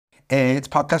It's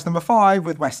podcast number 5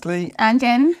 with Wesley. And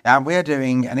Jen. And we're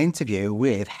doing an interview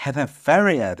with Heather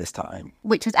Ferrier this time.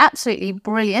 Which was absolutely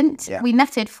brilliant. Yeah. We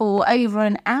netted for over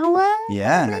an hour.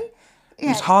 Yeah. It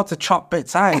was hard to chop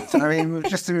bits out. I mean,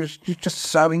 it was just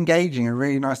so engaging and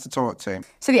really nice to talk to.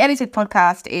 So the edited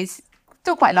podcast is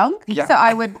still quite long. Yeah. So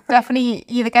I would definitely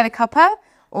either get a cuppa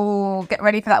or get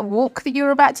ready for that walk that you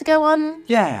were about to go on.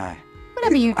 Yeah.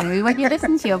 Whatever you do when you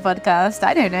listen to your podcast,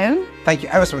 I don't know. Thank you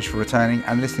ever so much for returning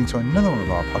and listening to another one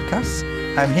of our podcasts.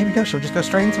 Here we go. Shall we just go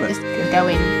straight into it? Just go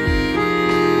in.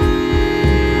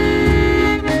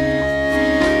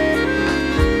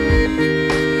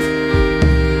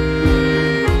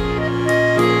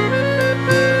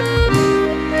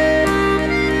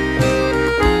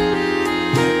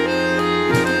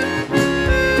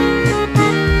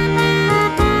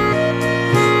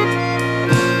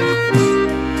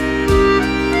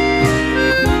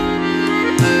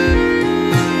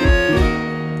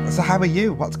 How are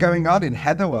you? What's going on in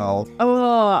Heather world?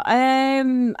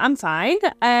 I'm fine.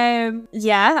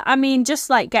 Yeah, I mean, just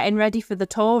like getting ready for the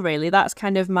tour, really. That's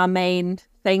kind of my main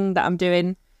thing that I'm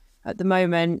doing at the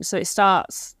moment. So it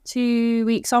starts 2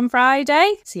 weeks on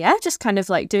Friday. So yeah, just kind of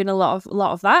like doing a lot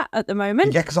of that at the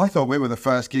moment. Yeah, because I thought we were the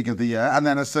first gig of the year, and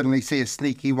then I suddenly see a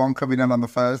sneaky one coming in on the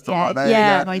first. Yeah,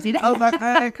 I was like,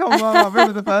 hey, come on,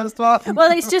 we're the first one.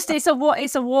 Well,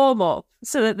 it's a warm up.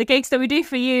 So that the gigs that we do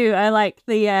for you are like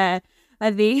the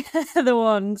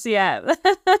ones, yeah.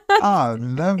 Oh,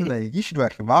 lovely. You should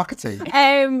work for marketing.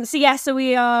 So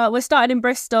we're starting in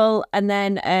Bristol, and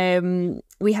then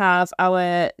we have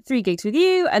our 3 gigs with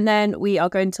you, and then we are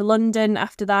going to London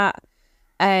after that,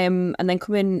 and then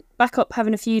coming back up,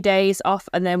 having a few days off,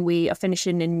 and then we are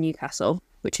finishing in Newcastle,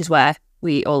 which is where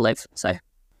we all live. So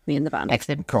me and the band.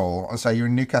 Excellent. Cool. So you're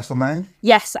in Newcastle now?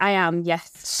 Yes, I am.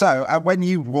 Yes. So when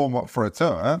you warm up for a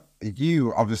tour,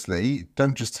 you obviously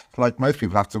don't just, like most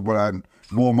people, have to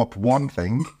warm up one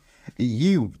thing.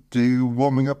 You do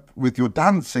warming up with your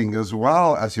dancing as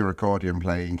well as your accordion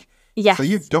playing. Yes. So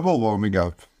you've double warming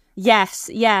up.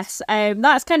 Yes.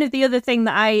 That's kind of the other thing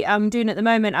that I am doing at the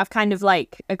moment. I've kind of I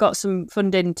got some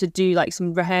funding to do like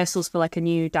some rehearsals for like a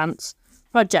new dance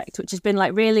project, which has been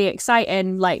like really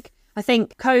exciting. Like I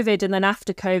think COVID and then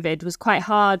after COVID was quite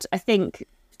hard, I think,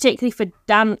 particularly for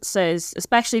dancers,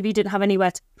 especially if you didn't have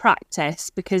anywhere to practice,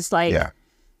 because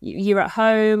you're at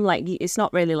home, like it's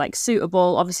not really like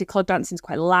suitable. Obviously clog dancing is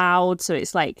quite loud, so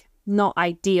it's like not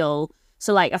ideal.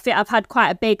 So like I feel I've had quite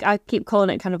a big, I keep calling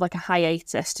it kind of like a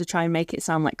hiatus to try and make it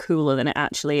sound like cooler than it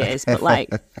actually is, but like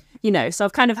so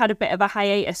I've kind of had a bit of a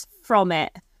hiatus from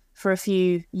it for a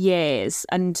few years,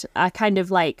 and I kind of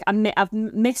like I've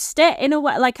missed it in a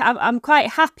way. Like I'm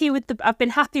quite happy with I've been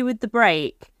happy with the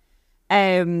break,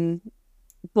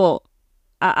 but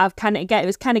I've kind of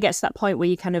gets to that point where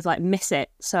you kind of like miss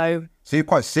it. So you're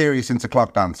quite serious into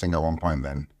clog dancing at one point,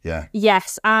 then? Yeah.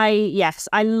 Yes,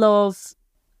 I love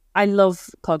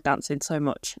clog dancing so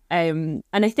much, and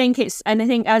I think as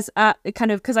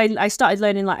kind of because I started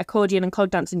learning like accordion and clog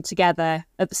dancing together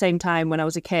at the same time when I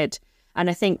was a kid. And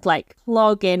I think like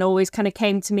clogging always kind of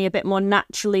came to me a bit more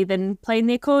naturally than playing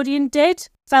the accordion did.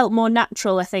 Felt more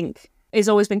natural, I think. It's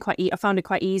always been I found it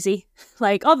quite easy.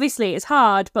 Like obviously it's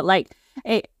hard, but like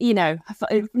it,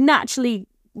 it naturally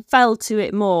fell to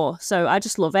it more. So I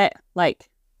just love it. Like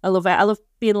I love it. I love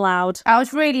being loud. I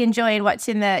was really enjoying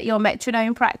watching your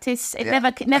metronome practice. It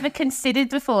never considered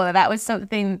before that was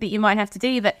something that you might have to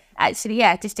do, but actually,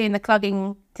 just doing the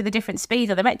clogging to the different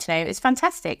speed of the metronome, it's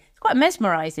fantastic. It's quite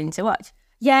mesmerising to watch.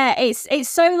 Yeah, it's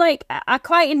so like I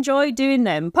quite enjoy doing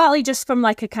them, partly just from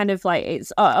like a kind of like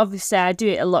it's obviously I do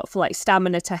it a lot for like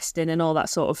stamina testing and all that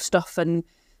sort of stuff and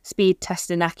speed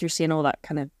testing, accuracy and all that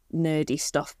kind of nerdy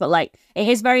stuff. But like it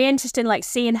is very interesting, like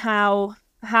seeing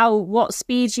what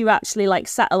speeds you actually like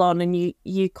settle on and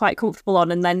you're quite comfortable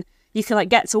on, and then you can like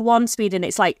get to one speed and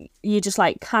it's like you just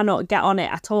like cannot get on it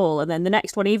at all, and then the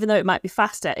next one, even though it might be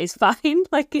faster, is fine.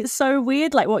 Like it's so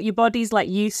weird, like what your body's like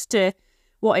used to,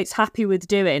 what it's happy with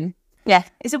doing. Yeah,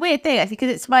 it's a weird thing, I think,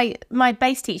 because it's my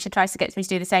bass teacher tries to get me to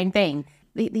do the same thing.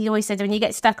 He always says when you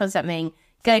get stuck on something,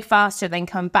 go faster, then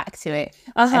come back to it,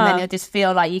 and then you'll just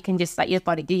feel like you can just like your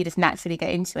body, you just naturally get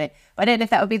into it. But I don't know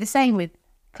if that would be the same with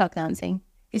clog dancing.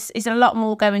 It's a lot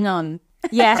more going on.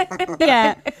 Yeah,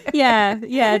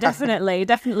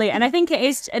 definitely. And I think it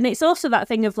is, and it's also that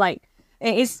thing of like,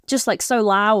 it is just like so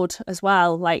loud as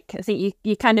well. Like I think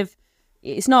you kind of,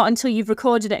 it's not until you've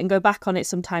recorded it and go back on it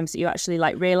sometimes that you actually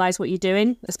like realise what you're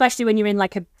doing, especially when you're in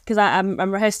like because I'm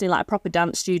rehearsing in like a proper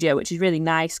dance studio, which is really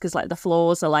nice because like the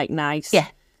floors are like nice. Yeah.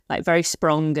 Like very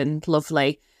sprung and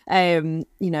lovely.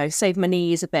 save my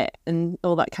knees a bit and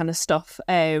all that kind of stuff.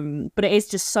 But it is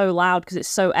just so loud because it's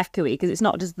so echoey, because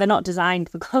they're not designed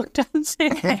for clog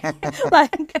dancing.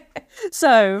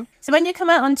 So when you come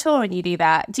out on tour and you do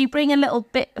that, do you bring a little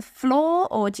bit of floor,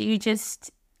 or do you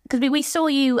just, because we saw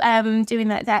you doing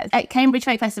that at Cambridge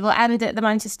Folk Festival and at the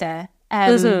Manchester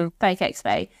Folk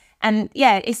Expo. And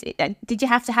did you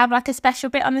have to have like a special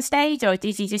bit on the stage, or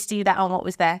did you just do that on what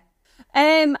was there?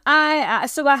 So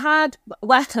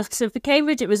for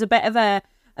Cambridge it was a bit of a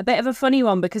funny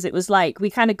one, because it was like we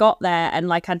kind of got there and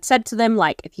like I'd said to them,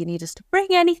 like, if you need us to bring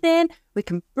anything, we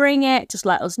can bring it, just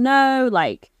let us know,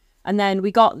 like. And then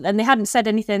they hadn't said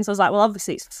anything, so I was like, well,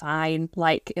 obviously it's fine,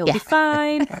 like it'll be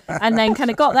fine. And then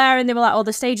kind of got there and they were like, oh,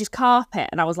 the stage is carpet,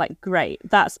 and I was like, great,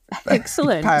 that's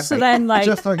excellent. Perfect. So then like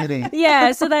just like it is.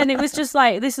 Yeah, so then it was just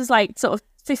like, this was like sort of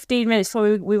 15 minutes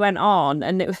before we went on,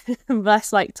 and it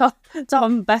was like Tom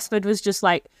Besford was just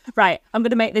like, right, I'm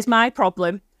going to make this my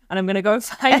problem, and I'm going to go and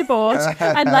find a board.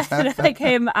 And like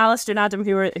him, Alistair and Adam,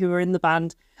 who were in the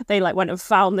band, they like went and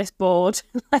found this board,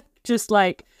 like just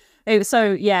like.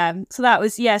 So that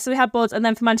was, so we had boards. And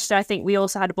then for Manchester, I think we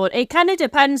also had a board. It kind of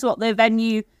depends what the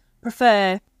venue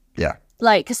prefer. Yeah.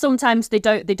 Like, because sometimes they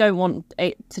don't want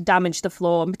it to damage the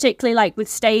floor, and particularly like with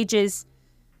stages,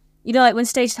 like when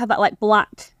stages have that like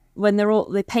black, when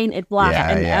they painted black,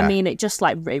 I mean, it just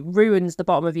like it ruins the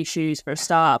bottom of your shoes for a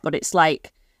start. But it's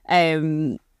like,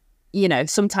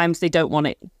 sometimes they don't want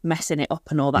it messing it up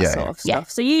and all that sort of stuff. Yeah.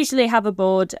 So usually have a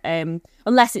board,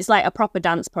 unless it's like a proper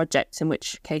dance project, in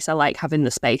which case I like having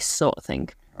the space sort of thing.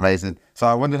 Amazing. So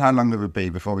I wondered how long it would be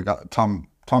before we got Tom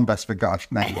Besford got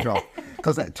a name drop,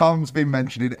 because Tom's been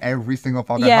mentioned in every single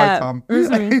podcast. Yeah. Hi, Tom. He's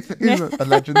a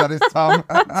legend, that is Tom.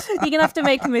 You're gonna have to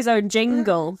make him his own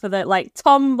jingle for the like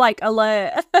Tom like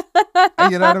alert.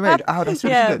 You know what I mean? Oh, that's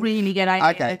really good idea.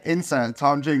 Okay, insert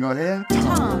Tom jingle here.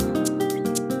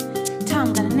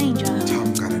 Tom got a name drop.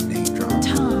 Tom got a name drop.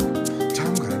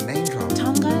 Tom got a name drop.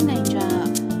 Tom got a name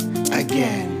drop.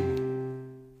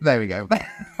 Again. There we go.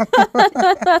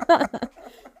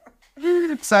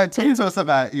 So tell us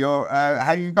about your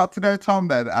how you got to know Tom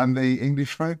then, and the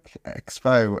English Folk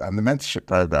Expo and the mentorship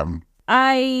program.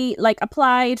 I like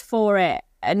applied for it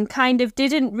and kind of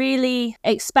didn't really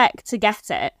expect to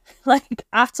get it, like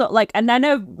at all. Like, and I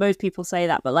know most people say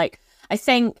that, but like I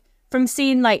think from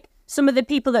seeing like some of the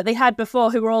people that they had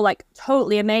before who were all like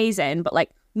totally amazing, but like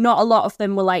not a lot of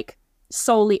them were like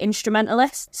solely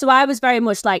instrumentalists. So I was very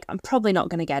much like, I'm probably not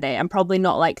going to get it. I'm probably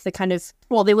not like the kind of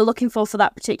what they were looking for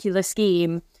that particular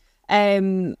scheme.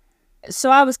 So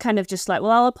I was kind of just like,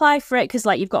 well, I'll apply for it, because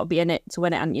like you've got to be in it to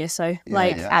win it, haven't you? So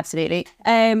absolutely.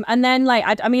 And then like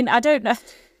I don't know.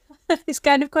 It's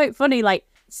kind of quite funny. Like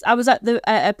I was at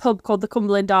a pub called the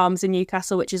Cumberland Arms in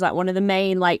Newcastle, which is like one of the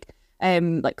main like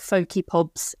folky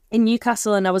pubs in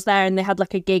Newcastle, and I was there and they had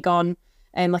like a gig on,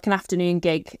 like an afternoon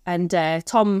gig, and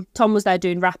Tom was there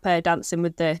doing rapper dancing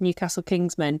with the Newcastle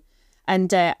Kingsmen,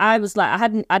 and I was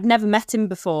like, I'd never met him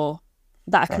before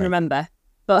that I can remember,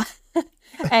 but so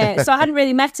I hadn't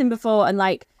really met him before, and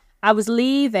like I was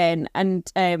leaving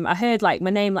and I heard like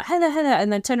my name, like hello,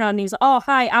 and then turned around and he was like, oh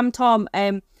hi, I'm Tom,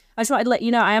 I just wanted to let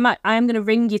you know I am going to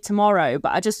ring you tomorrow,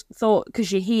 but I just thought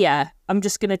because you're here, I'm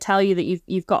just going to tell you that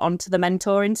you've got onto the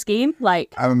mentoring scheme.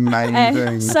 Like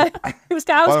amazing. So it was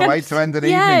kind of way to end an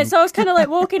evening. Yeah, so I was kind of like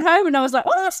walking home and I was like,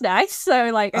 oh, that's nice. So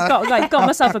like I got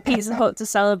myself a Pizza Hut to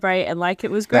celebrate, and like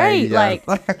it was great. Like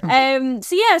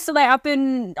so like I've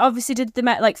been obviously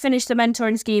finished the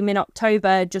mentoring scheme in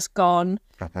October, just gone.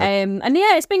 And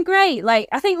yeah, it's been great. Like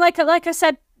I think like I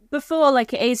said before,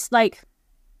 like it is like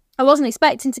I wasn't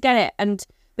expecting to get it, and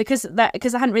because there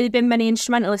hadn't really been many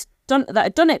instrumentalists that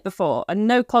had done it before, and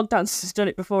no clog dancers has done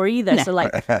it before either. No. So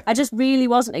like I just really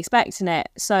wasn't expecting it.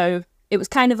 So it was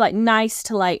kind of like nice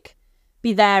to like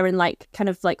be there and like kind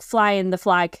of like flying the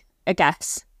flag, I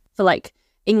guess, for like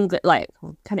English, like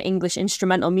kind of English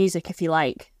instrumental music, if you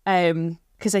like.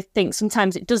 Because I think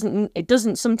sometimes it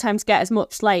doesn't sometimes get as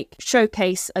much like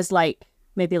showcase as like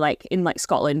maybe like in like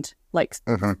Scotland. Like,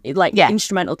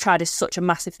 instrumental trad is such a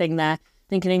massive thing there. I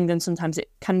think in England sometimes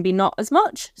it can be not as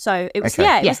much. So it was,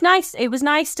 it was nice. It was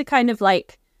nice to kind of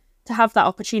like to have that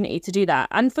opportunity to do that.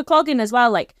 And for clogging as well,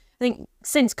 like I think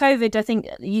since COVID, I think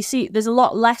you see there's a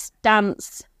lot less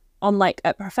dance on like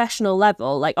a professional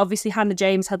level. Like obviously Hannah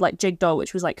James had like Jigdaw,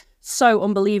 which was like so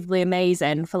unbelievably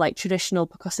amazing for like traditional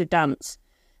percussive dance.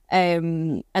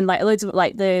 And like loads of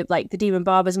like the Demon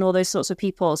Barbers and all those sorts of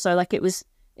people. So like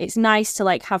it's nice to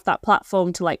like have that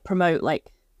platform to like promote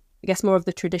like I guess more of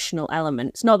the traditional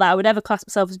elements. Not that I would ever class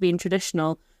myself as being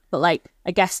traditional, but like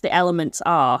I guess the elements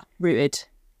are rooted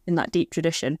in that deep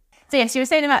tradition. So yes, you were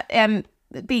saying about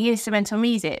being instrumental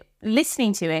music,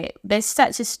 listening to it, there's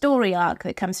such a story arc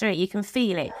that comes through it. You can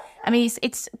feel it. I mean,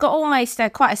 it's got almost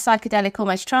quite a psychedelic,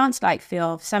 almost trance-like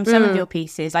feel. Some of your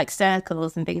pieces, like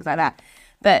circles and things like that.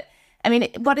 But I mean,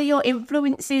 what are your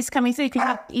influences coming through?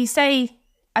 Because you say,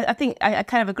 I think I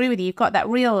kind of agree with you. You've got that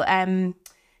real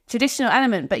traditional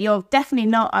element, but you're definitely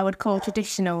not, I would call,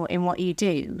 traditional in what you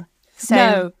do. So,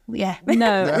 no, yeah,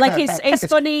 no. Like it's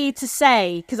funny to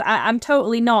say because I'm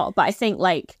totally not. But I think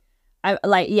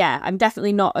I'm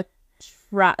definitely not a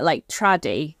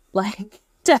traddy. Like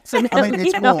definitely. I mean,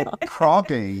 it's more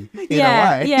proggy in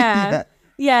a way.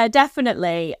 Yeah,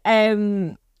 definitely.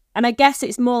 And I guess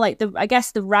it's more like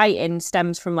the writing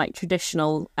stems from like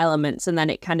traditional elements, and then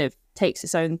it kind of takes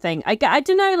its own thing. I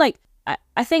don't know. Like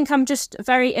I think I'm just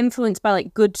very influenced by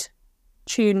like good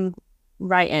tune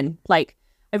writing. Like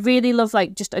I really love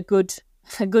like just a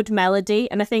good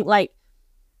melody, and I think like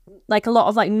a lot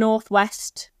of like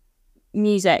Northwest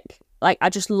music. Like I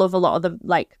just love a lot of the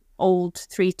like old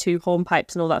 3/2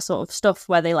 hornpipes and all that sort of stuff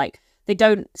where they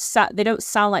don't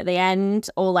sound like they end,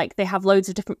 or like they have loads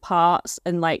of different parts,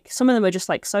 and like some of them are just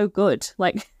like so good,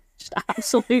 like just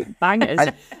absolute bangers.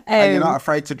 And you're not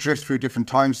afraid to drift through different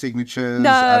time signatures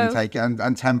and take and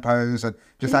tempos and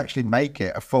just actually make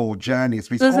it a full journey.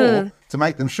 It's or to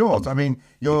make them short. I mean,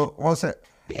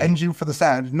 Engine for the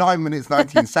Sound, 9 minutes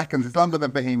 19 seconds. It's longer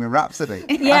than Bohemian Rhapsody.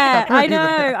 Yeah, I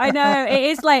know. It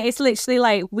is like, it's literally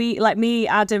like me,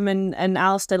 Adam and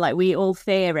Alistair, like we all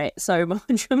fear it so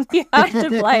much when we have to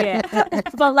play it.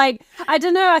 But like, I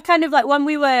don't know, I kind of like when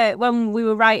we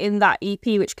were writing that EP,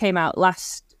 which came out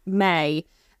last May,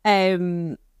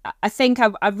 I think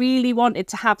I really wanted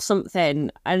to have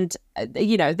something, and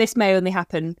this may only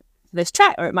happen for this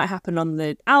track, or it might happen on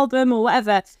the album or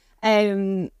whatever.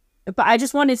 But I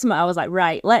just wanted something. I was like,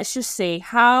 right, let's just see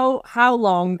how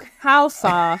long, how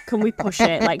far can we push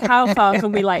it? Like, how far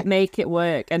can we like make it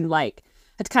work? And like,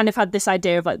 I'd kind of had this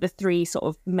idea of like the 3 sort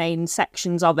of main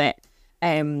sections of it.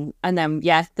 And then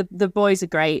the boys are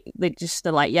great. They're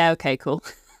like, yeah, okay, cool.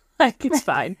 Like it's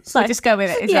fine. So just go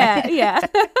with it. Yeah.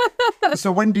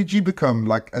 So when did you become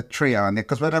like a trio? And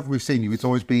because whenever we've seen you, it's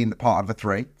always been part of a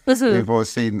 3. We've always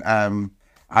seen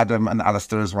Adam and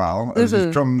Alistair as well. It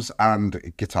was drums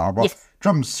and guitar. Well,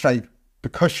 drums, straight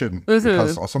percussion,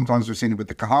 because or sometimes we've seen it with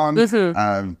the cajon.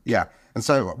 And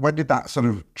so when did that sort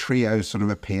of trio sort of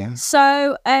appear?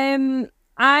 So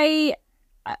I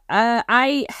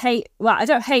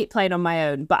don't hate playing on my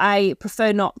own, but I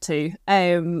prefer not to.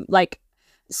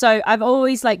 So I've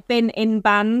always like been in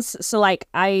bands, so like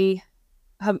I'm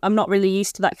not really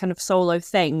used to that kind of solo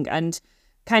thing, and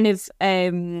kind of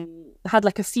had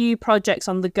like a few projects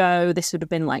on the go. This would have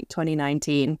been like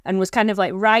 2019, and was kind of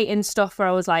like writing stuff where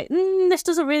I was like, this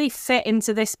doesn't really fit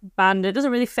into this band. It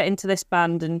doesn't really fit into this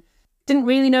band, and didn't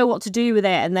really know what to do with it.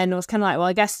 And then I was kind of like, well,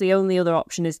 I guess the only other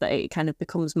option is that it kind of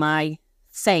becomes my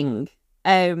thing.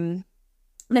 And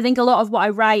I think a lot of what I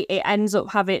write, it ends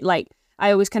up having like,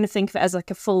 I always kind of think of it as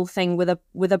like a full thing with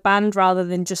a band rather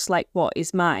than just like what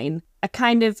is mine.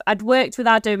 I'd worked with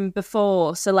Adam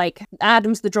before, so like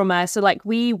Adam's the drummer, so like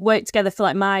we worked together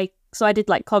for like so I did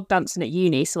like clog dancing at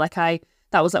uni, so like that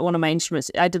was like one of my instruments.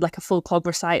 I did like a full clog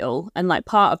recital, and like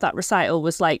part of that recital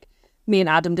was like me and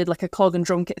Adam did like a clog and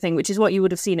drum kit thing, which is what you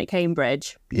would have seen at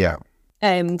Cambridge. Yeah.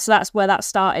 So that's where that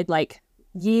started like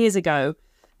years ago.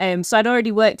 So I'd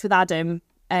already worked with Adam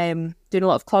doing a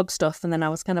lot of clog stuff, and then I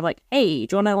was kind of like, hey,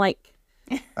 do you want to like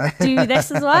do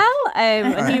this as well?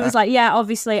 And he was like, yeah,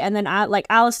 obviously. And then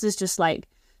Alistair's just like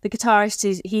the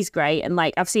guitarist, he's great, and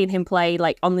like I've seen him play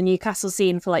like on the Newcastle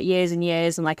scene for like years and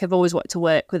years, and like I've always wanted to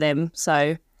work with him,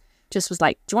 so just was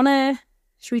like,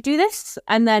 should we do this?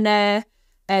 And then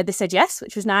they said yes,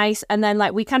 which was nice. And then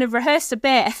like we kind of rehearsed a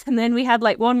bit, and then we had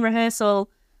like one rehearsal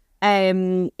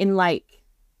in like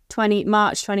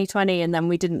March 2020, and then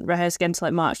we didn't rehearse again until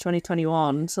like March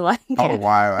 2021. So like, oh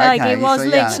wow, okay. Like it was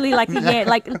literally like a year,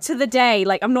 like to the day.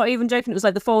 Like I'm not even joking. It was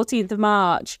like the 14th of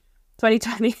March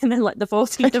 2020, and then like the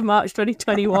 14th of March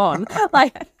 2021.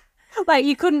 like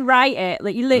you couldn't write it.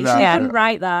 Like you literally couldn't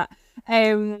write that.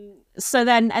 So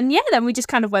then we just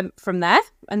kind of went from there,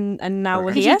 and now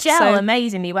we're here. You gel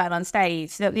amazingly well on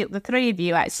stage. The 3 of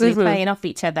you actually playing off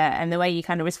each other, and the way you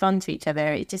kind of respond to each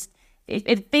other,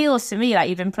 it feels to me like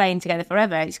you've been playing together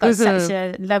forever. It's got such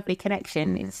a lovely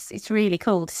connection. It's really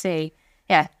cool to see.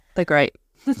 Yeah, they're great.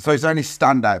 So is there any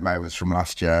standout moments from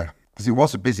last year? Because it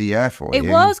was a busy year for you.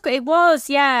 It was,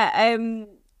 yeah.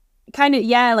 Kind of,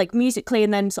 yeah, like musically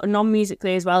and then sort of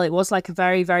non-musically as well. It was like a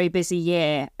very, very busy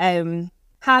year.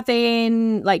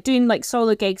 Having like doing like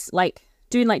solo gigs, like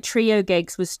doing like trio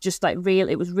gigs was just like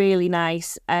it was really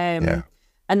nice. And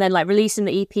And then like releasing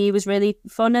the EP was really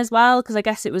fun as well, because I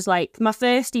guess it was like my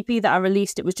first EP that I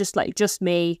released, it was just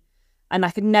me, and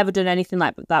I could never done anything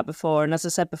like that before. And as I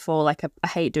said before, like I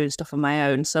hate doing stuff on my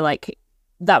own, so like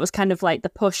that was kind of like the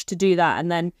push to do that. And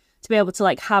then to be able to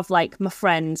like have like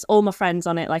all my friends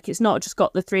on it, like it's not just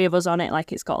got the three of us on it,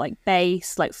 like it's got like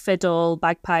bass, like fiddle,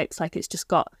 bagpipes, like it's just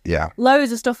got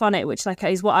loads of stuff on it, which like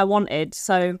is what I wanted.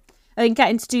 So I think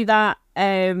getting to do that,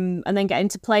 and then getting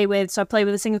to play with, so I play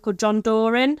with a singer called John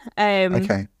Doran,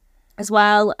 as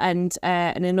well, and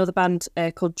another band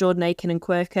called Jordan Aiken and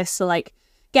Quirkus. So like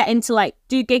getting to like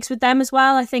do gigs with them as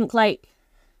well. I think like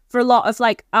for a lot of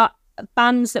like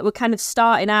bands that were kind of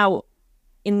starting out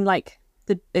in like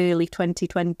the early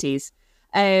 2020s,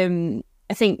 I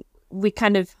think we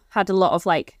kind of had a lot of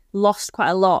like lost quite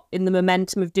a lot in the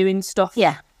momentum of doing stuff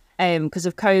because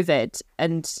of COVID,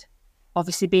 and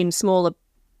obviously being smaller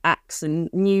acts and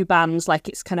new bands, like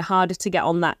it's kind of harder to get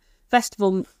on that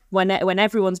festival when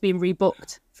everyone's been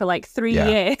rebooked for like 3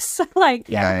 years. So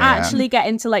like actually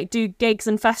getting to like do gigs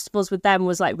and festivals with them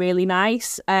was like really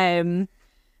nice, and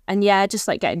just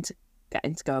like getting to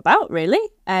go about really.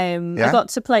 I got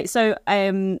to play, so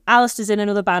Alistair's in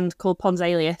another band called Pons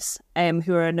Alias,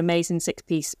 who are an amazing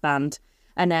 6-piece band,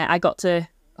 and I got to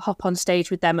hop on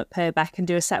stage with them at Purbeck and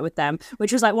do a set with them,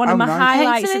 which was like one of my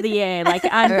highlights of the year. Like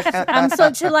I'm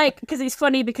such a like, because it's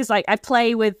funny because like I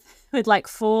play with like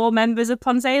 4 members of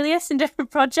Pons Alias in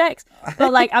different projects,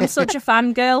 but like I'm such a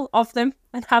fangirl of them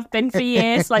and have been for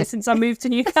years, like since I moved to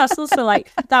Newcastle. So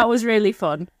like that was really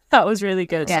fun. That was really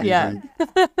good. Yeah.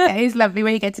 It's lovely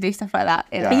when you get to do stuff like that.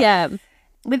 Yeah.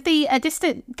 With the just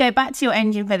to go back to your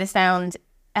Engine for the Sound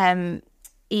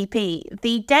EP,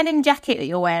 the denim jacket that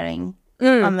you're wearing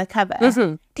on the cover,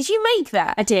 did you make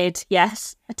that? I did.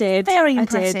 Yes, I did. Very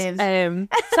impressive.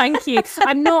 Thank you.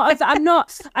 I'm not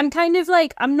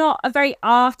a very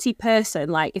arty person.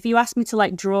 Like if you asked me to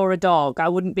like draw a dog, I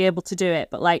wouldn't be able to do it.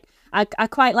 But like I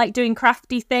quite like doing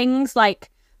crafty things. Like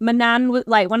my nan was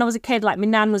like, when I was a kid, like my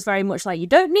nan was very much like, you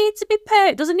don't need to be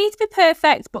it doesn't need to be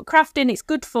perfect, but crafting, it's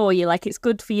good for you, like it's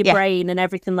good for your brain and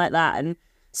everything like that. And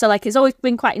so like it's always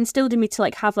been quite instilled in me to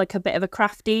like have like a bit of a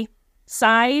crafty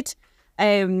side.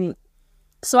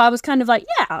 So I was kind of like,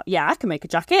 yeah, I can make a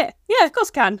jacket. Yeah, of course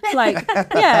I can. Like,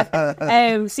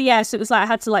 so it was like I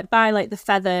had to like buy like the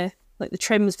feather, like the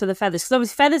trims for the feathers, because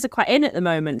obviously feathers are quite in at the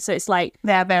moment, so it's like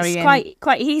they're very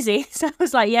quite easy. So I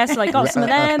was like, so I got some of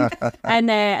them, and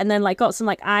then like got some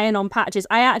like iron-on patches.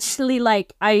 I actually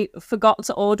like I forgot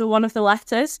to order one of the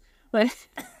letters, but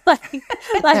like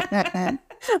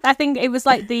I think it was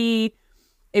like it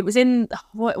was in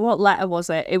what letter was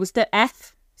it? It was the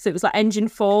F. So it was like engine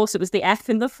 4, so it was the F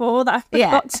in the 4 that I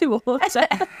forgot to order.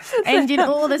 Engine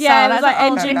all the it was like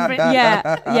engine.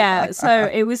 So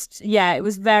it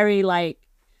was very like,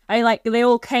 they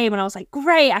all came and I was like,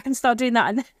 great, I can start doing that.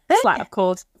 And then it's like, of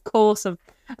course I've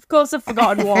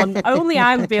forgotten one. Only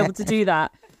I would be able to do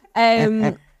that.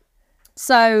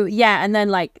 So yeah, and then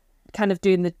like kind of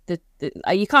doing the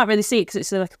you can't really see it because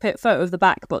it's like a photo of the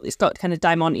back, but it's got kind of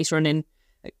diamantes running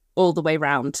all the way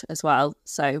round as well.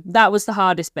 So that was the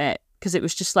hardest bit because it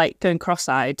was just like going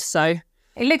cross-eyed. So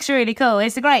it looks really cool.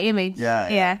 It's a great image.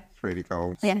 Yeah. It's really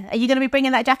cool. Yeah. Are you going to be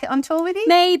bringing that jacket on tour with you?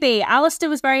 Maybe. Alistair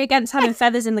was very against having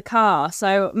feathers in the car,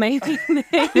 so maybe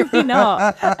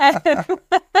not.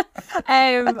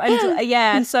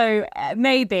 So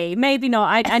maybe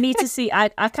not. I need to see. I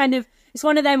kind of, it's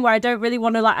one of them where I don't really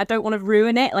want to I don't want to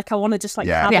ruin it. Like I want to just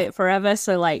have it forever.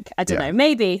 So like, I don't know,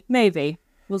 maybe.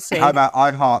 We'll see. How about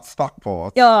I Heart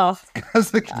Stockport? Oh,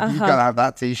 because you've got to have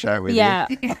that T-shirt with you. Yeah,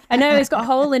 I know it's got a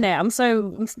hole in it. I'm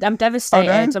devastated.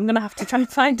 Oh, no? I'm gonna have to try and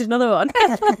find another one.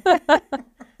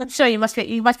 I'm sure you must be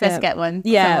able to get one.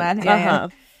 Yeah. Yeah.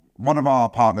 One of our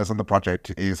partners on the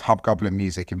project is Hobgoblin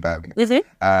Music in Birmingham. Is it?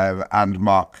 And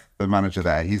Mark, the manager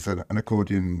there, he's an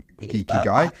accordion geeky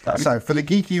guy. So for the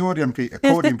geeky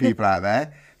accordion people out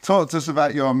there, talk to us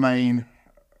about your main.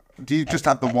 Do you just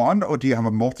have the one, or do you have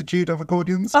a multitude of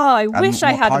accordions? Oh, I wish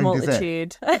I had a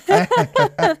multitude.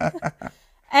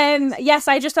 Yes,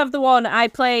 I just have the one. I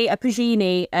play a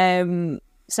Pagini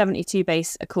 72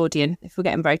 bass accordion, if we're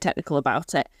getting very technical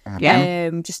about it.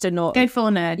 Just a note. Go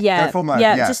full nerd. Yeah. Go full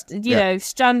nerd, Just, know,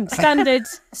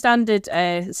 standard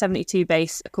 72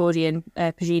 bass accordion,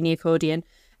 Pagini accordion,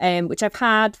 which I've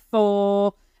had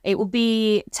for... It will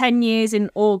be 10 years in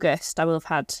August. I will have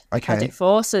had it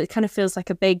for, so it kind of feels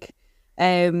like a big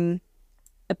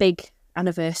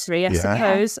anniversary, I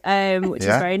suppose, which is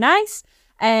very nice.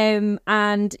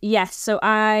 And yes, so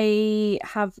I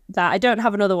have that. I don't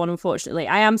have another one, unfortunately.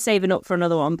 I am saving up for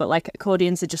another one, but like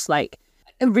accordions are just like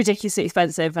ridiculously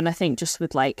expensive, and I think just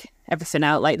with like everything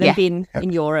out, like them being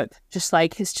in Europe, just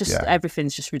like it's just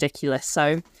everything's just ridiculous.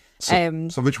 So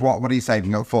which what are you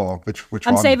saving up for? Which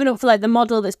I'm one? saving up for like the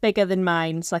model that's bigger than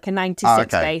mine. It's like a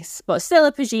 96 base, but still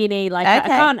a Pagini. Like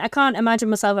I can't imagine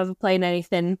myself ever playing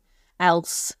anything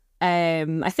else.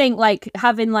 I think like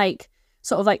having like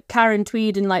sort of like Karen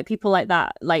Tweed and like people like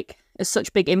that, like as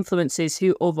such big influences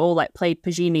who have all like played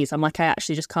Paginis. I'm like, I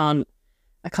actually just can't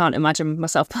imagine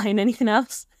myself playing anything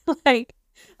else. like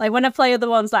when I play other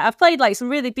ones, like I've played like some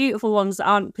really beautiful ones that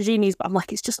aren't Paginis, but I'm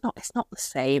like, it's not the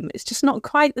same. It's just not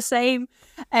quite the same.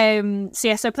 So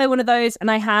I play one of those,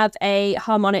 and I have a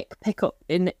harmonic pickup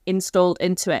installed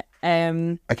into it.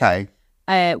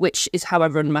 Which is how I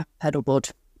run my pedal board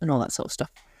and all that sort of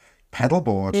stuff. Pedal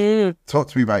board? Talk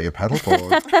to me about your pedal board. So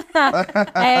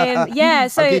I'm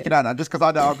geeking out now just because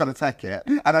I know I'm going to take it,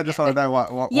 and I just want to know what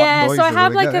noises so I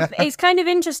have really like it's kind of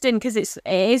interesting because it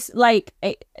is like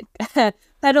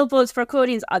pedal boards for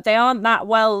accordions. They're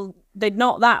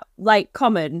not that like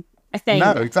common, I think.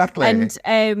 No, exactly.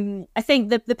 And I think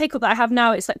the pickup that I have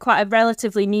now, it's like quite a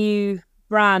relatively new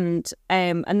brand,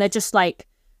 and they're just like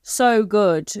so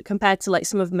good compared to like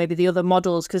some of maybe the other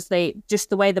models, because they just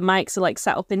the way the mics are like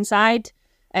set up inside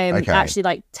actually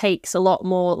like takes a lot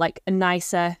more like a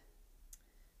nicer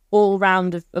all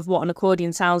round of what an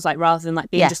accordion sounds like, rather than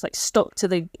like being just like stuck to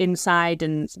the inside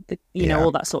and you know,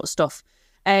 all that sort of stuff.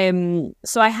 So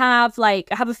I have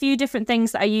a few different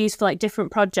things that I use for like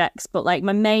different projects, but like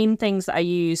my main things that I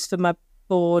use for my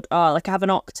board are like I have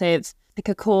an octave, like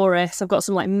a chorus. I've got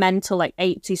some like mental like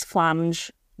 80s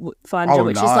flanger,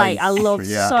 which is like I love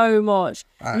so much,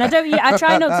 and I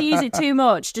try not to use it too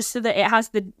much, just so that it has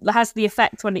the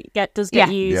effect when it does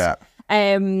get used.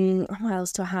 What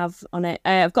else do I have on it?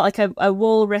 I've got like a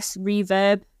walrus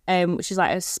reverb, which is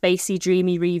like a spacey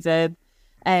dreamy reverb,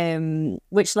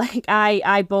 which like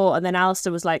I bought, and then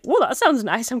Alistair was like, "Oh, that sounds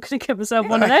nice, I'm gonna give myself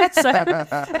one of those." So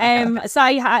that's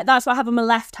what I have on my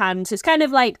left hand. So it's kind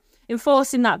of like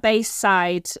enforcing that bass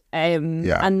side,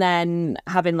 and then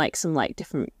having like some like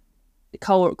different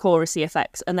chorusy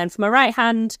effects. And then for my right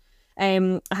hand,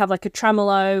 I have like a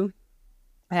tremolo,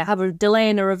 I have a delay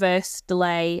and a reverse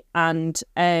delay, and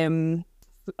a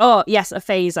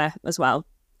phaser as well.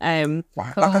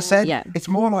 Like I said, it's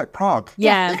more like prog.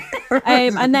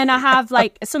 And then I have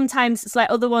like sometimes it's like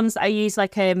other ones that I use,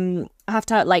 like I have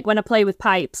to like when I play with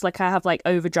pipes, like I have like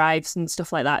overdrives and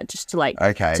stuff like that, just to like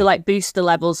to like boost the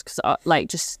levels, because like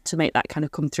just to make that kind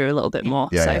of come through a little bit more.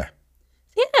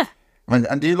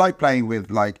 And do you like playing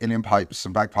with like Indian pipes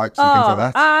and bagpipes and things like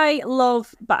that? I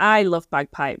love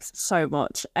bagpipes so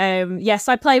much. Yes,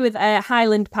 I play with a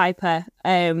Highland bagpiper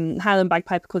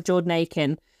called Jordan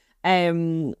Aiken.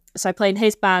 So I play in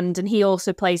his band, and he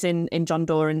also plays in John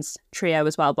Doran's trio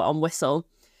as well, but on whistle.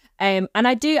 And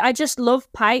I just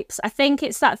love pipes. I think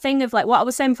it's that thing of like what I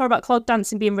was saying before about clog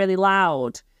dancing being really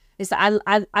loud, is that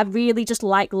I really just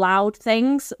like loud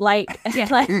things, like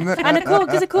and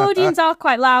because accordions are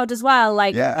quite loud as well,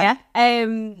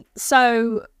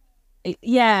 so it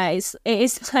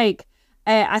is like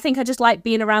I think I just like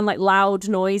being around like loud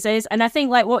noises. And I think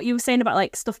like what you were saying about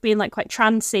like stuff being like quite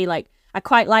trancey, like I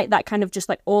quite like that kind of just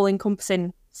like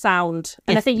all-encompassing sound.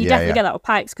 And I think you definitely get that with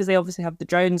pipes, because they obviously have the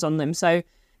drones on them. So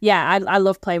yeah, I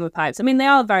love playing with pipes. I mean, they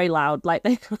are very loud. Like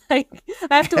I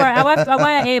have to wear I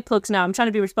wear earplugs now. I'm trying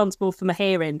to be responsible for my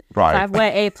hearing. Right. So I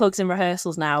wear earplugs in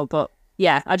rehearsals now, but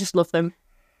yeah, I just love them.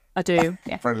 I do.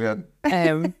 Brilliant.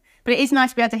 But it is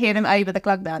nice to be able to hear them over the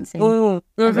clog dancing. It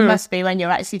must be when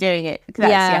you're actually doing it.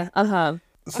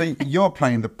 So you're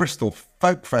playing the Bristol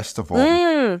Folk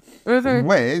Festival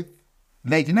with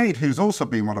Lady Nade, who's also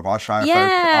been one of our ShireFolk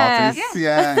artists.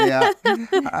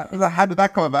 How did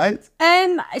that come about?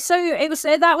 So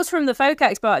that was from the Folk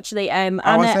Expo actually.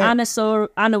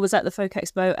 Anna was at the Folk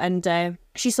Expo, and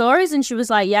she saw us and she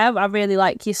was like, "Yeah, I really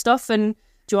like your stuff, and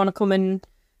do you want to come and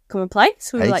play?"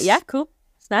 So we were like, "Yeah, cool,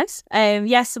 it's nice."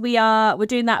 Yes, we're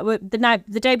doing that.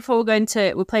 The day before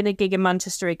we're playing a gig in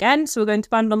Manchester again, so we're going to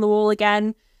Band on the Wall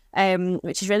again,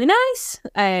 which is really nice.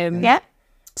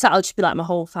 So that'll just be like my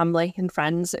whole family and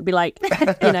friends. It'd be like,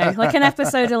 you know, like an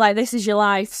episode of like This Is Your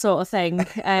Life sort of thing,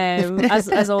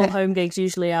 as all home gigs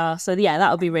usually are. So yeah,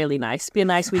 that'll be really nice. Be a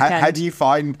nice weekend. How do you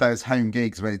find those home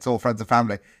gigs when it's all friends and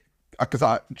family?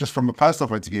 Because just from a personal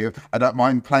point of view, I don't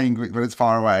mind playing when it's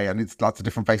far away and it's lots of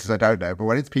different faces I don't know. But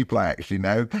when it's people I actually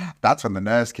know, that's when the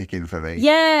nerves kick in for me.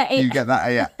 Yeah. You get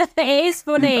that? Yeah. It is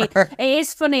funny. It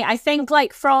is funny. I think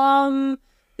like from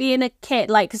being a kid,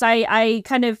 like, because I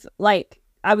kind of like,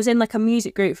 I was in like a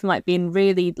music group from like being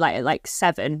really like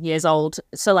 7 years old.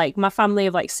 So like my family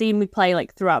have like seen me play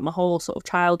like throughout my whole sort of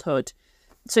childhood.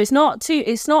 So it's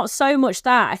not so much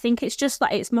that. I think it's just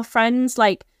like it's my friends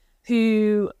like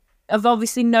who have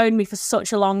obviously known me for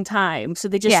such a long time, so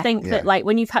they just think that like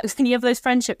when you have those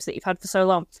friendships that you've had for so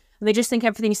long, and they just think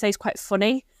everything you say is quite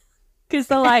funny. Because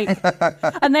they're like,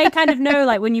 and they kind of know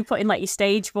like when you put in like your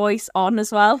stage voice on as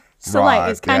well. So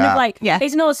like it's kind of like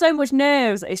it's not so much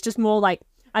nerves. It's just more like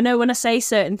I know when I say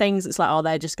certain things, it's like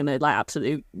they're just gonna like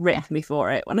absolutely rip me for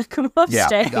it when I come off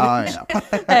stage.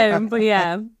 But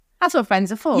yeah, that's what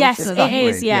friends are for. Yes, it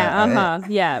is.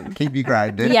 Yeah. Keep you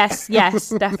grounded. Yes,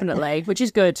 definitely. Which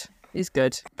is good. Is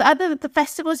good. The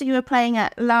festivals that you were playing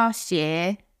at last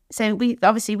year. So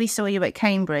we saw you at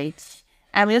Cambridge.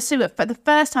 And we also, for the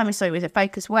first time we saw you was at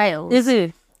Focus Wales.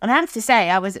 Mm-hmm. And I have to say,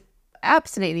 I was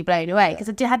absolutely blown away because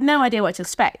I had no idea what to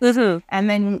expect. Mm-hmm. And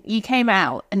then you came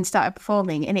out and started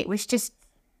performing, and it was just,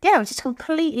 I was just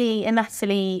completely and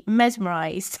utterly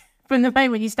mesmerised from the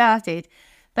moment you started.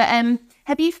 But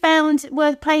have you found,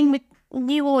 playing with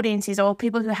new audiences or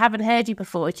people who haven't heard you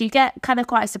before, do you get kind of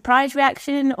quite a surprise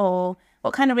reaction, or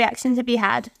what kind of reactions have you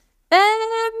had?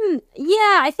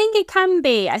 I think it can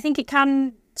be. I think it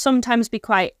can sometimes be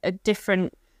quite a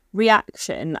different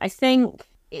reaction. I think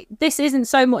this isn't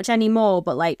so much anymore,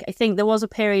 but like I think there was a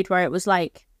period where it was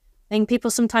like, I think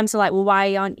people sometimes are like, well,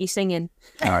 why aren't you singing?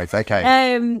 Oh, it's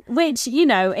okay. Which,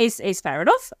 is fair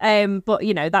enough. But,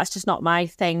 that's just not my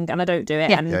thing and I don't do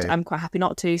it and I'm quite happy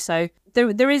not to. So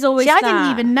there is always I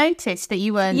didn't even notice that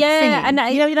you weren't singing. And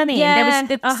you know what I mean? Yeah,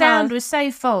 the sound was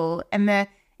so full and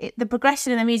the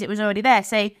progression of the music was already there,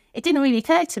 so it didn't really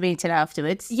occur to me until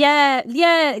afterwards.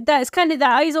 That's kind of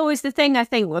that is always the thing, I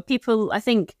think, where people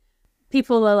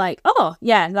are like, oh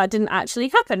yeah, that didn't actually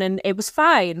happen and it was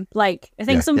fine. Like I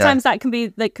think sometimes that can be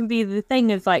the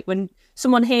thing of like when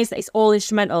someone hears that it's all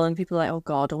instrumental and people are like, oh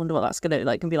god, I wonder what that's gonna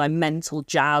like, can be like mental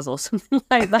jazz or something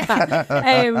like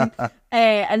that.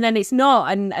 And then it's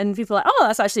not, and people are like, oh,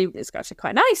 it's actually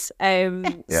quite nice. So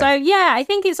I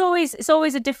think it's always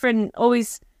a different,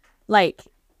 like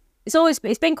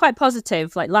it's been quite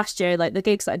positive. Like last year, like the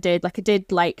gigs that I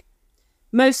did like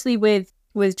mostly with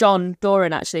John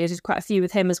Doran, actually I did quite a few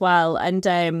with him as well, and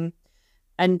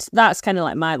that's kind of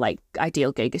like my like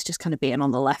ideal gig, is just kind of being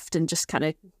on the left and just kind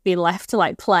of being left to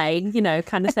like play,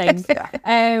 kind of thing.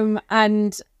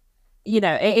 And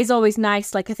it is always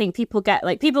nice. Like I think people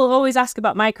always ask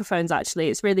about microphones. Actually,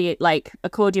 it's really like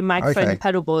accordion microphone and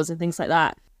pedal boards and things like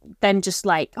that. Then just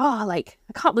like, oh, like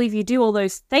I can't believe you do all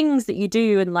those things that you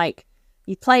do, and like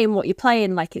you play and what you play,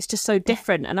 and like it's just so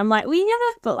different. And I'm like, well,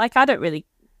 yeah, but like I don't really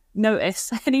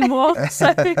notice anymore.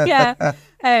 So no,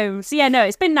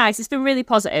 it's been nice. It's been really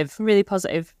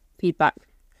positive feedback,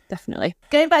 definitely.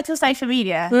 Going back to social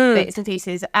media bits and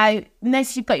pieces, I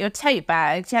noticed you've got your tote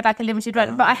bags. You had like a limited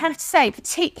run, but I have to say,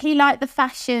 particularly like the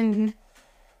fashion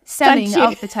selling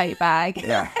of the tote bag.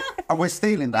 Yeah, and we're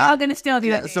stealing that. I'm going to steal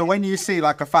that. So when you see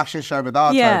like a fashion show with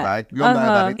our tote bag, you'll know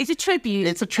that it's a tribute.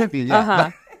 It's a tribute,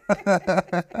 yeah.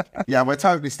 Yeah, we're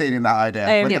totally stealing that idea.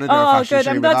 We're going to do a fashion good. show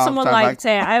I'm with glad our someone tote liked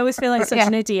bag. it. I always feel like such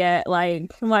an idiot.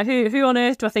 Like I'm like, who on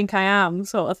earth do I think I am,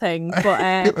 sort of thing.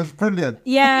 But it was brilliant.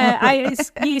 Yeah,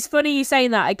 it's funny you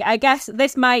saying that. I guess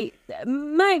this might.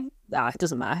 It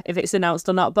doesn't matter if it's announced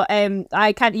or not. But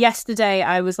yesterday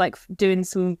I was like doing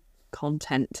some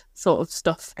content sort of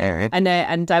stuff, and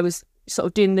I was sort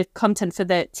of doing the content for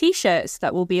the t-shirts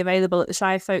that will be available at the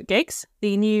ShireFolk gigs,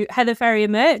 the new Heather Ferrier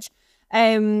merch.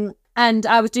 And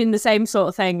I was doing the same sort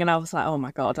of thing, and I was like, oh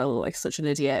my god, I look like such an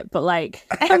idiot. But like,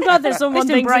 I'm glad that someone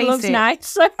thinks it looks nice.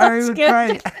 So that's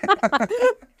good. Great.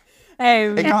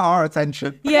 It got our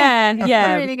attention. Yeah.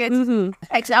 Really good. Mm-hmm.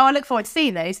 Excellent. I look forward to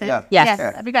seeing those. So, yes,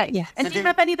 that'd be great. Yeah. And do you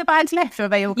have any of the bands left, or are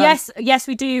they all gone? Yes,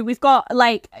 we do. We've got So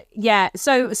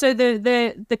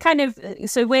the kind of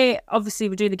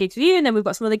we're doing the gigs with you, and then we've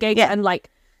got some other gigs, and like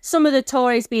some of the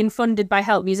tour is being funded by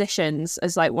Help Musicians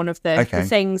as like one of the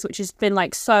things, which has been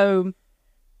like so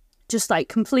just like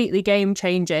completely game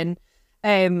changing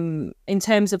in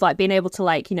terms of like being able to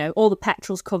like all the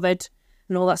petrol's covered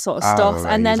and all that sort of stuff. Amazing.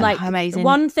 And then like amazing.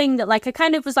 One thing that like I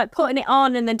kind of was like putting it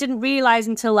on and then didn't realize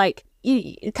until like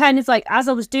kind of like as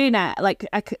I was doing it, like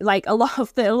a lot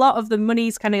of the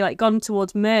money's kind of like gone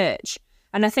towards merch.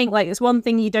 And I think like it's one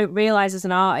thing you don't realize as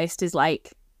an artist is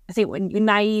like, I think when you're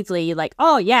naively, you're like,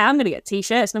 oh yeah, I'm going to get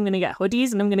t-shirts and I'm going to get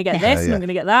hoodies and I'm going to get this and I'm going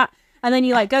to get that. And then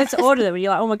you like go to order them and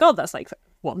you're like, oh my God, that's like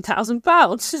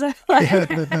 £1,000. So, like,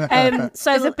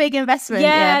 so it's a big investment.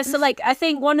 Yeah. So like, I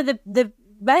think one of the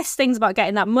best things about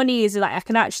getting that money is like, I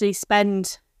can actually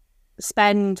spend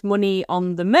money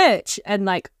on the merch and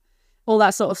like all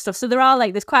that sort of stuff. So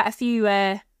there's quite a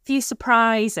few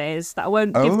surprises that I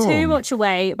won't give too much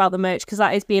away about the merch because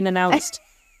that is being announced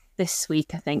this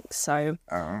week, I think. So,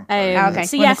 Okay.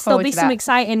 so Look yes, there'll forward be to some that.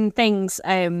 exciting things,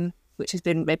 which has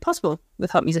been made possible with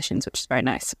Hot Musicians, which is very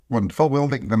nice. Wonderful. We'll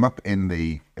link them up in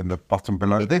the bottom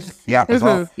below this. Yeah, as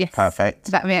well. Yes. Perfect.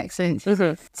 That'd be excellent.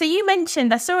 So you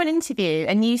mentioned, I saw an interview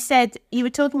and you said you were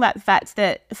talking about the fact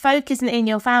that folk isn't in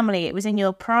your family, it was in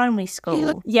your primary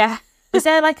school. Yeah. Was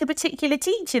there like a particular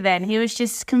teacher then who was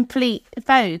just complete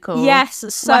folk? Or Yes.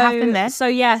 So what happened there? So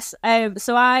yes.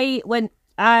 So I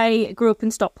grew up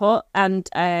in Stockport, and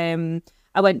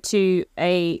I went to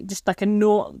just like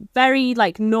a very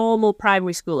like normal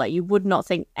primary school. Like you would not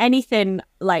think anything,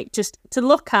 like just to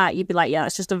look at, you'd be like, yeah,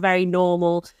 it's just a very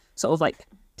normal sort of like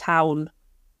town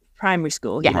primary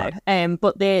school, you know.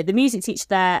 But the music teacher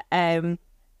there,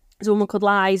 is a woman called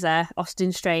Liza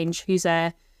Austin Strange, who's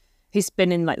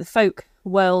been in like the folk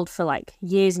world for like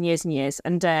years and years and years,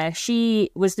 and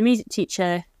she was the music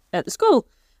teacher at the school,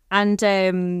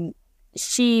 and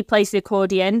she plays the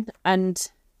accordion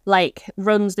and like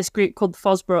runs this group called the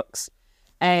Fosbrooks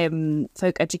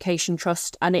Folk Education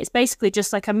Trust, and it's basically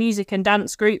just like a music and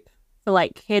dance group for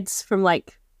like kids from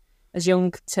like as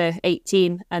young to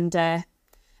 18, and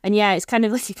yeah, it's kind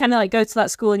of like you kind of like go to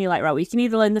that school and you're like, right, well, you can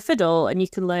either learn the fiddle and you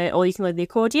can learn the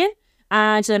accordion,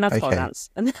 and you learn how to pole dance,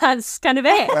 and that's kind of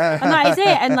it, and that is it,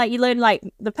 and like you learn like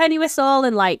the penny whistle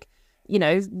and like, you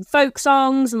know, folk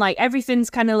songs, and like everything's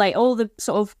kind of like all the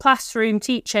sort of classroom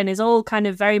teaching is all kind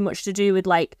of very much to do with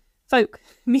like folk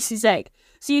music.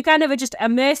 So you kind of are just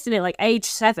immersed in it like age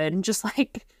 7, just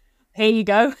like, here you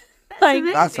go. Like,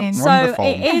 That's amazing. so wonderful.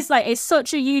 it is like, it's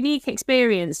such a unique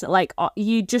experience that like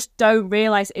you just don't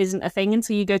realize isn't a thing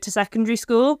until you go to secondary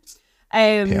school.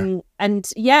 And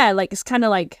yeah, like it's kind of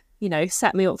like, you know,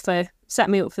 set me up for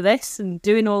this and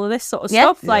doing all of this sort of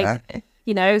stuff. Like,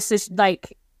 you know, so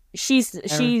like she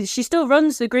still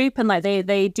runs the group, and like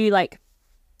they do like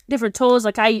different tours.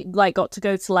 Like I like got to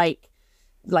go to like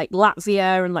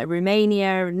Latvia and like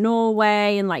Romania and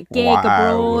Norway and like gig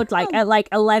abroad like at like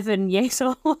 11 years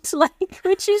old, like,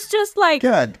 which is just like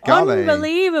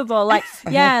unbelievable. Like,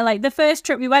 yeah, like the first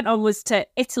trip we went on was to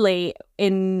Italy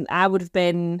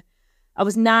I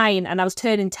was 9 and I was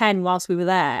turning 10 whilst we were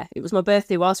there. It was my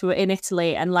birthday whilst we were in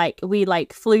Italy, and like we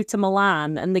like flew to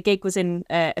Milan, and the gig was in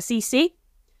Assisi.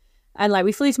 And like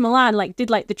we flew to Milan, like did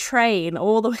like the train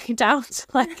all the way down to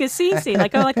like Assisi,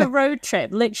 like a road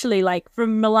trip, literally like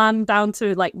from Milan down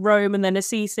to like Rome and then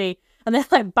Assisi, and then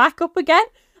like back up again.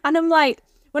 And I'm like,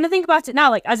 when I think about it now,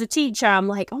 like as a teacher, I'm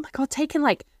like, oh my God, taking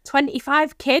like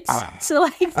 25 kids to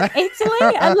like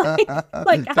Italy and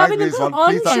like having them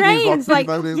on trains, like,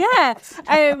 yeah.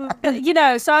 You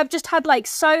know, so I've just had like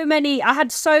I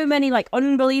had so many like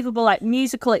unbelievable like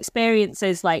musical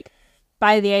experiences like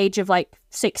by the age of like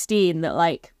 16 that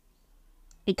like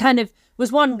it kind of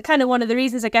was one of the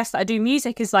reasons I guess that I do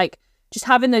music is like just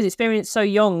having those experiences so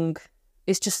young.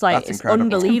 It's just like it's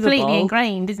unbelievable. It's completely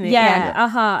ingrained, isn't it?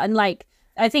 And like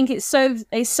I think it's so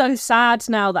sad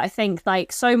now that I think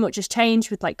like so much has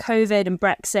changed with like COVID and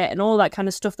Brexit and all that kind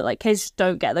of stuff that like kids just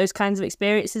don't get those kinds of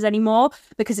experiences anymore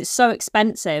because it's so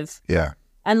expensive. Yeah.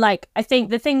 And like I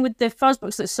think the thing with the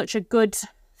Fosbrooks that's such a good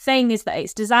thing is that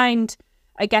it's designed,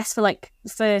 I guess,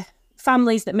 for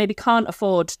families that maybe can't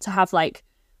afford to have like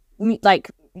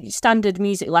standard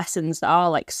music lessons that are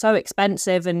like so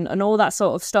expensive and all that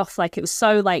sort of stuff. Like it was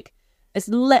so like as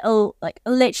little, like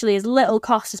literally as little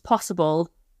cost as possible,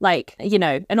 like, you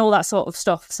know, and all that sort of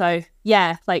stuff. So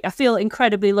yeah, like I feel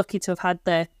incredibly lucky to have had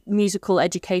the musical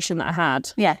education that I had.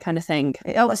 Yeah, kind of thing.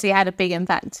 It obviously had a big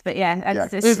impact, but yeah,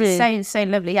 it's so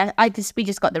lovely. We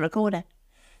just got the recorder.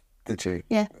 Did you?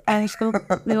 Yeah, school.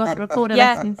 We got the recorder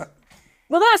lessons.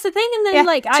 Well, that's the thing, and then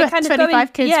like I kind of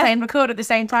 25 kids playing record at the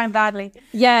same time badly.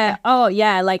 Yeah. Oh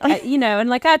yeah, like you know, and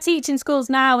like I teach in schools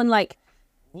now, and like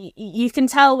you can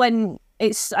tell when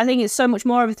I think it's so much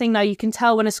more of a thing now. You can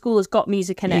tell when a school has got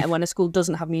music in it and when a school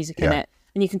doesn't have music in it,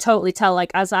 and you can totally tell.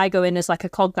 Like as I go in as like a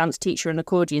clog dance teacher and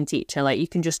accordion teacher, like you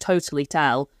can just totally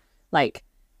tell. Like,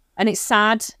 and it's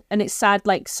sad,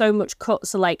 like so much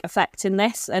cuts are like affecting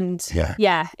this, and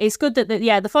yeah, it's good that the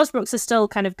Fosbrooks are still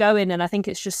kind of going, and I think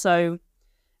it's just so.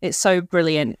 It's so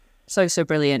brilliant. So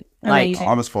brilliant. Like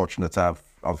I was fortunate to have,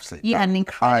 obviously, you had an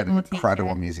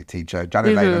incredible music teacher.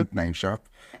 Janet Lehman, name sharp.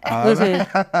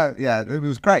 Yeah, it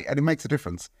was great. And it makes a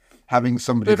difference having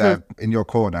somebody there in your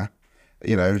corner,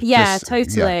 you know. Yeah,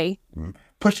 totally.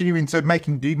 Pushing you into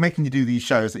making you do these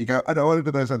shows that you go, I don't want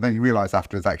to do those. And then you realise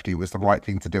afterwards, actually, it was the right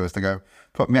thing to do is to go,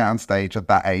 put me out on stage at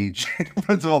that age in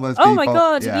front of all those people. Oh my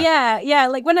God. Yeah.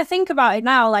 Like when I think about it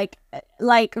now,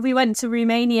 like we went to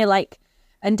Romania, like,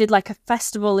 and did like a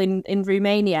festival in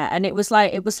Romania, and it was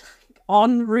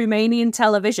on Romanian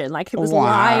television. Like, it was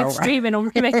live streaming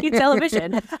on Romanian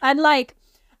television. And like,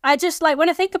 I just like, when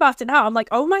I think about it now, I'm like,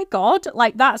 oh my God,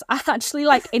 like that's actually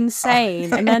like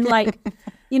insane. And then like,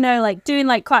 you know, like doing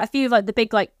like quite a few of like the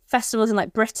big like festivals in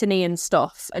like Brittany and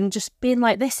stuff, and just being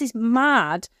like, this is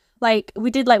mad. Like,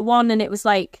 we did like one, and it was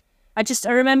like, I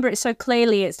remember it so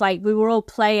clearly. It's like we were all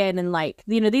playing, and like,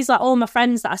 you know, these are all my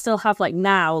friends that I still have like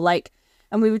now, like,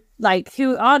 and we would like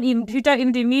who don't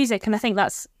even do music. And I think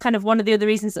that's kind of one of the other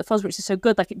reasons that Fuzzbrooks is so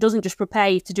good. Like, it doesn't just prepare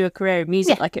you to do a career in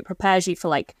music, like it prepares you for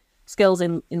like skills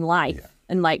in life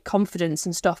and like confidence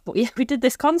and stuff. But yeah, we did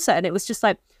this concert, and it was just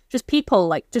like just people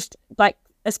like just like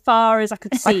as far as I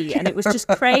could see, and it was just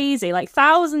crazy, like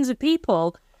thousands of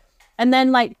people. And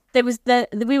then like there was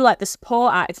we were like the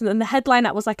support act, and then the headline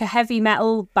act was like a heavy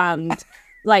metal band,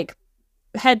 like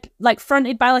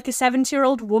fronted by like a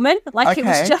 70-year-old woman. Like it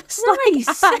was just like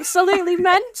absolutely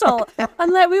mental.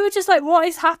 And like we were just like, what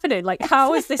is happening? Like,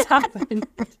 how is this happening?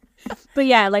 But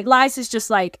yeah, like Liza's just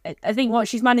like, I think what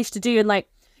she's managed to do, and like,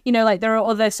 you know, like there are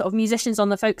other sort of musicians on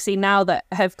the folk scene now that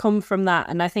have come from that,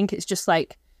 and I think it's just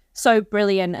like so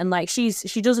brilliant. And like she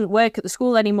doesn't work at the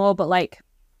school anymore, but like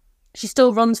she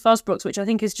still runs Fuzzbrooks, which I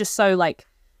think is just so like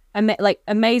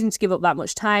amazing to give up that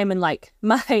much time. And like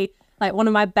one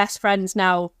of my best friends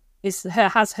now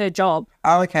has her job.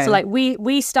 Oh, okay. So like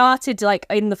we started like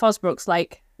in the Fuzzbrooks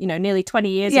like, you know, nearly 20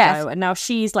 years ago, and now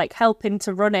she's like helping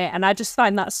to run it, and I just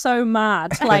find that so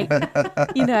mad. Like,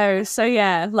 you know, so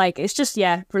yeah, like it's just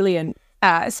brilliant.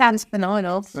 It sounds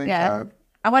phenomenal. Yeah,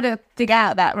 I want to dig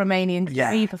out that Romanian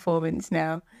free performance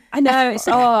now. I know it's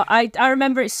I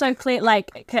remember it so clear,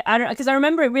 like because I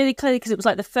remember it really clearly because it was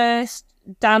like the first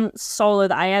dance solo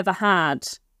that I ever had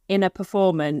in a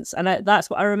performance, and that's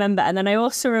what I remember. And then I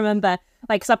also remember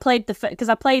like because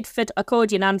I played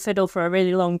accordion and fiddle for a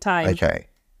really long time. Okay.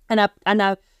 And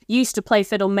I used to play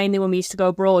fiddle mainly when we used to go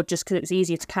abroad, just because it was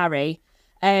easier to carry.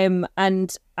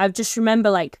 And I just remember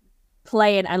like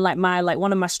playing, and like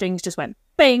one of my strings just went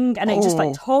bing, and it just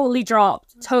like totally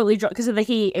dropped because of the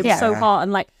heat. It was so hot,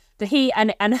 and like the heat,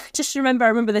 and I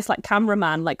remember this like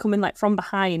cameraman like coming like from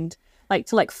behind like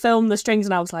to like film the strings,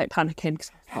 and I was like panicking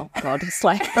because oh God, it's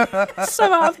like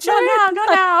so out of tune. Not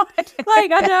now.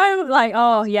 Like I know, like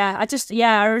I just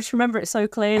remember it so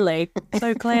clearly.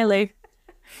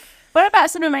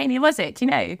 Whereabouts in Romania was it? Do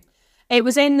you know? It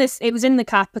was in the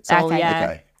capital. Okay. Yeah.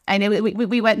 Okay. I know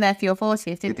we went there for your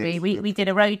 40th, didn't we? We did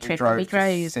a road trip. We drove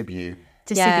Sibiu.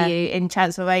 to Sibiu in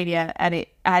Transylvania, and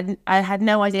I had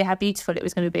no idea how beautiful it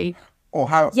was going to be. Or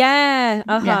how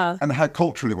and how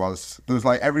cultural it was. There was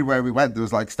like everywhere we went, there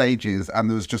was like stages, and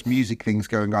there was just music things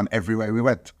going on everywhere we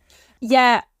went.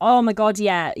 Yeah. Oh my God.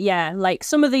 Yeah. Like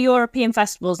some of the European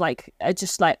festivals, like are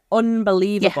just like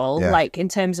unbelievable. Yeah. Like in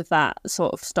terms of that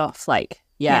sort of stuff. Like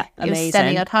it was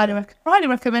stunning. I'd highly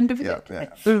recommend it. Yeah.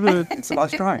 It's a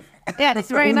nice drive. Yeah, it's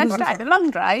a very nice drive. A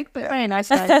long drive, but very nice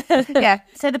drive. Yeah.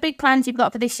 So the big plans you've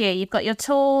got for this year, you've got your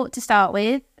tour to start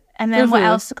with, and then what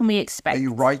else can we expect? Are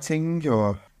you writing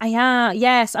your? I am,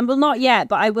 yes. And well, not yet,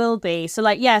 but I will be. So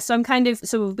like, so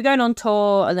we'll be going on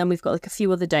tour, and then we've got like a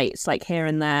few other dates like here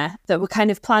and there that we're kind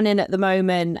of planning at the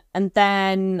moment. And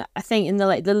then I think in the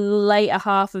later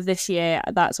half of this year,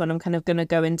 that's when I'm kind of going to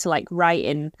go into like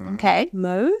writing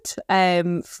mode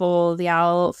for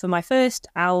my first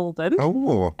album.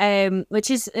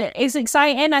 Which is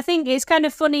exciting. I think it's kind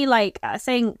of funny. Like I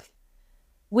think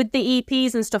with the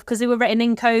EPs and stuff, because they were written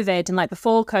in COVID and like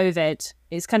before COVID,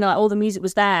 it's kind of like all the music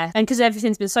was there, and because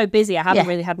everything's been so busy, I haven't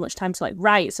really had much time to like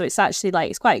write. So it's actually like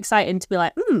it's quite exciting to be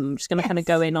like, I'm just gonna kind of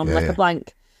go in on a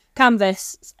blank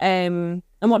canvas. And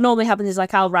what normally happens is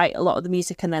like I'll write a lot of the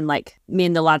music, and then like me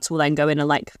and the lads will then go in and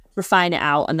like refine it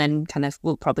out, and then kind of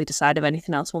we'll probably decide if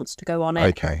anything else wants to go on it.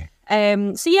 Okay.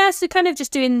 So kind of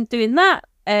just doing that.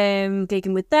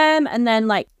 Gigging with them, and then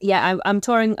like I'm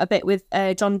touring a bit with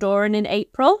John Doran in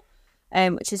April,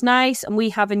 which is nice, and we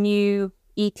have a new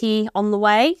EP on the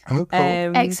way. Oh, cool.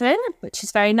 Excellent. Which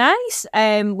is very nice.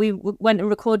 We went and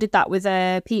recorded that with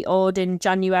Pete Ord in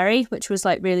January, which was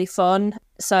like really fun.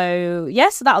 So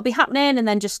so that'll be happening, and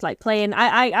then just like playing.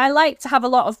 I like to have a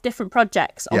lot of different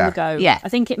projects on the go. I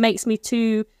think it makes me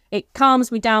it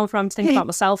calms me down from to think about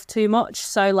myself too much.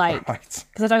 So like, because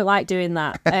I don't like doing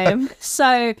that. Doing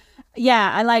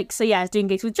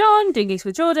gigs with John, doing gigs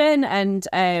with Jordan, and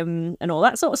all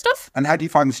that sort of stuff. And how do you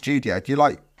find the studio? Do you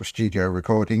like studio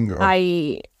recording? Or?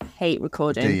 I hate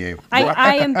recording. Do you?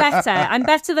 I am better. I'm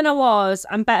better than I was.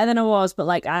 But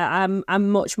like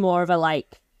I'm much more of a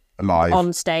like live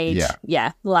on stage,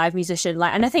 live musician.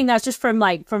 Like, and I think that's just from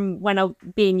when I was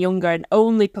being younger and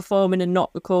only performing and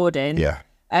not recording. Yeah.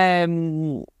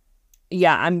 I'm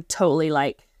totally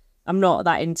like I'm not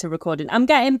that into recording. I'm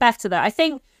getting better though. I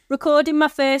think recording my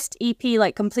first EP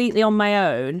like completely on my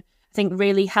own, I think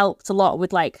really helped a lot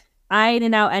with like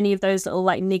ironing out any of those little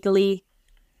like niggly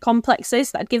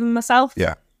complexes that I'd given myself.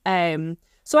 Yeah.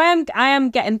 So I am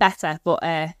getting better, but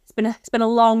it's been a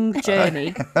long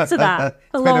journey to that.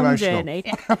 A long journey.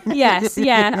 Yes,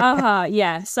 yeah,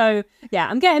 yeah. So yeah,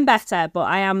 I'm getting better, but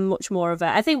I am much more of a.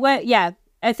 I think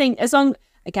I think as long.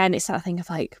 Again, it's that thing of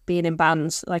like being in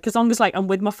bands. Like as long as like I'm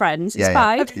with my friends, it's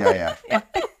fine. Yeah.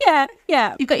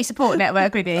 You've got your support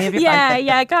network with you.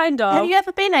 Yeah, kind of. Have you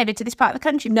ever been over to this part of the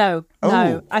country? No.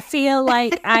 I feel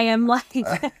like I am like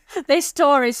this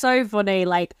tour is so funny.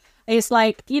 Like it's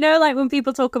like, you know, like when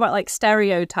people talk about like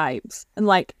stereotypes and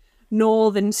like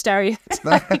northern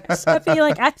stereotypes. I feel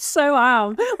like I so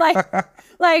am.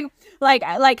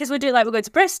 Like, because we're going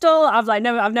to Bristol. I've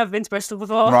never been to Bristol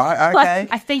before. Right, okay.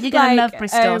 Like, I think you're gonna love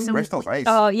Bristol. Bristol's great.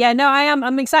 Oh yeah, no, I am.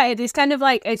 I'm excited. It's kind of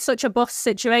like it's such a bus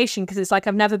situation because it's like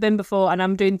I've never been before, and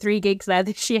I'm doing 3 gigs there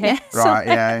this year. Yeah. So, Right,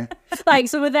 yeah. Like,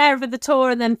 so we're there for the tour,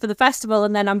 and then for the festival,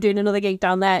 and then I'm doing another gig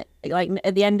down there, like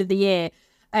at the end of the year.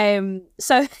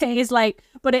 So it is like,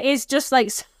 but it is just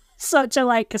like such a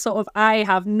like a sort of I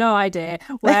have no idea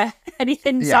where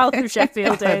anything south of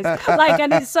Sheffield is, like,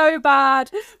 and it's so bad,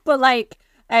 but like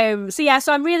so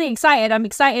I'm really excited. I'm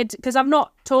excited because I've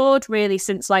not toured really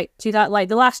since like the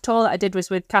last tour that I did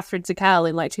was with Catherine Tickell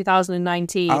in like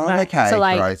 2019. Oh, okay, so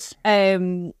like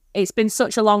right. It's been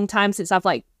such a long time since I've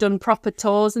like done proper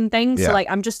tours and things. So like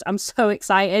I'm so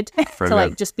excited to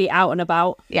like just be out and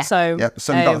about. Yeah. So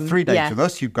so you've got 3 dates with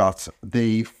us. You've got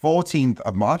the 14th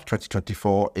of March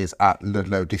 2024 is at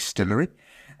Ludlow Distillery.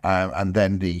 And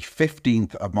then the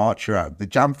 15th of March, you're at the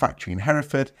Jam Factory in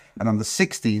Hereford. And on the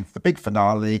 16th, the big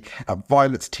finale at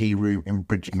Violet's Tea Room in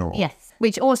Bridgenorth. Yes,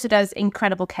 which also does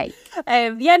incredible cake.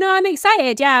 I'm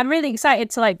excited. Yeah, I'm really excited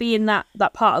to like be in that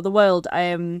part of the world.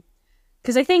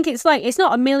 Because I think it's like, it's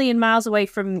not a million miles away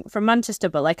from Manchester,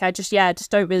 but like I just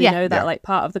don't really know that like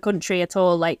part of the country at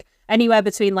all. Like anywhere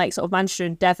between like sort of Manchester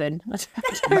and Devon. I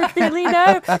don't really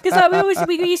know. Because like,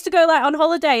 we used to go like on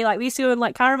holiday, like we used to go on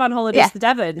like caravan holidays to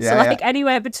Devon. So like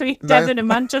anywhere between Devon and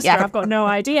Manchester, I've got no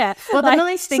idea. Well, the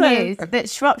nice thing is that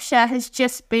Shropshire has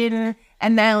just been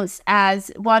announced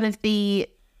as one of the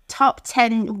top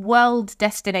 10 world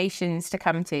destinations to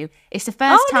come to. It's the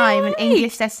first time an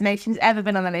English destination's ever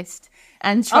been on the list,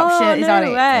 and Shropshire is on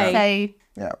it.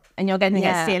 So, and you're going to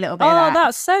get to see a little bit of that. Oh,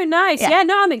 that's so nice. Yeah,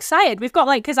 no, I'm excited. We've got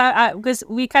like, because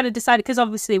we kind of decided, because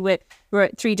obviously we're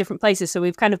at 3 different places, so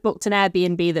we've kind of booked an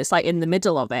Airbnb that's like in the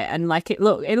middle of it, and like it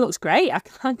looks great. I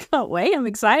can't wait. I'm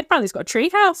excited. Apparently it's got a tree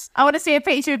house. I want to see a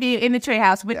picture of you in the tree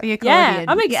house with the accordion. Yeah,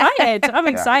 I'm excited. I'm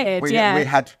excited. We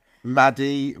had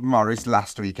Maddie Morris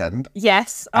last weekend.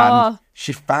 Yes. And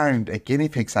she found a guinea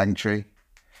pig sanctuary.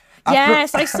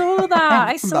 Yes, I saw that.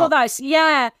 I saw that.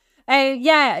 Yeah.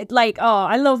 Like,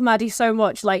 I love Maddie so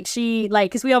much. Like, she, like,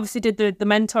 because we obviously did the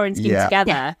mentoring scheme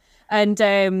together.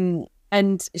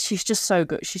 And she's just so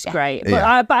good. She's great.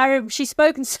 But she's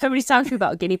spoken so many times to me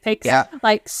about guinea pigs. Yeah.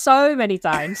 Like, so many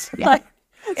times. Like,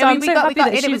 so I mean,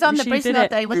 it was on the Bristol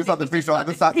day. It was on the Bristol on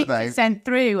the Saturday. Sent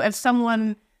through of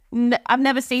someone. I've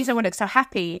never seen someone look so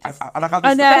happy. I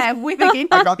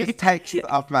got this text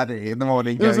off Maddie in the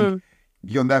morning going,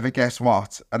 "You'll never guess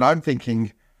what." And I'm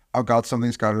thinking, "Oh God,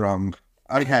 something's gone wrong."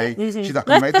 Okay, she's not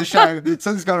going to make the show.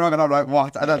 Something's gone wrong, and I'm like,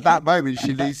 "What?" And at that moment,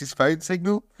 she loses phone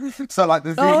signal. So like,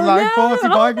 there's these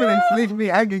 45 minutes leaving me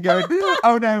hanging, going,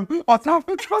 "Oh no, what's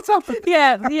happened? What's happened?"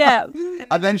 Yeah.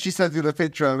 And then she sent me the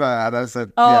picture of her, and I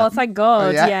said, "Oh, thank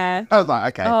God, yeah." I was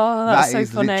like, "Okay, that's that is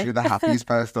so funny. literally the happiest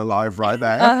person alive right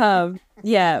there."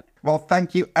 Yeah. Well,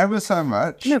 thank you ever so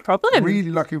much. No problem.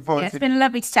 Really looking forward to it's been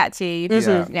lovely to chat to you.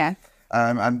 Yeah.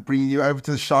 And bringing you over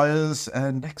to the Shires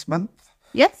next month.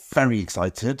 Yes. Very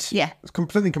excited. Yeah. It's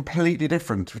completely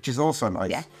different, which is also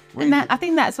nice. Yeah. And I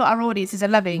think that's what our audiences are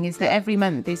loving, is that every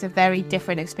month is a very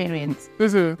different experience.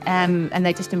 And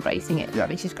they're just embracing it,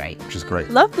 which is great. Which is great.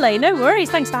 Lovely. No worries.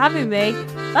 Thanks for having me.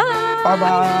 Bye.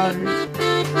 Bye-bye.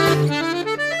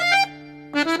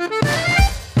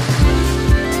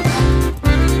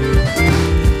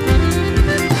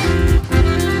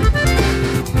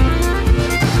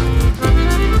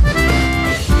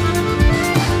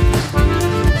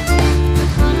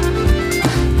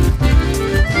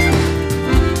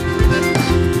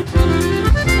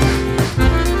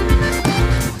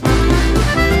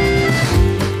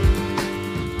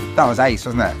 That was ace,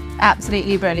 wasn't it?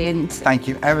 Absolutely brilliant. Thank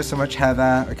you ever so much,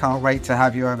 Heather. I can't wait to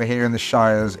have you over here in the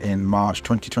Shires in March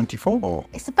 2024.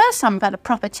 It's the first time I've had a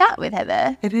proper chat with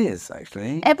Heather. It is,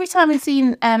 actually. Every time I've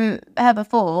seen her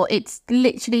before, it's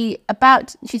literally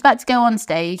she's about to go on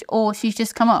stage or she's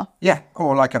just come off. Yeah,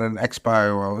 or like at an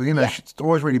expo, or, you know, she's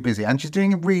always really busy. And she's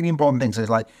doing really important things. So it's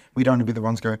like, we don't want to be the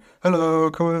ones going, hello,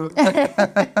 come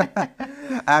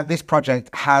on. This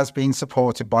project has been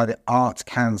supported by the Arts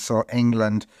Council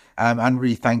England, and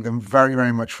really thank them very,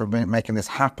 very much for making this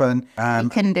happen. We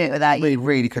couldn't do it without you. We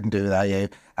really couldn't do it without you.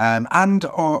 And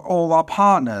all our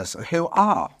partners, who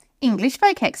are English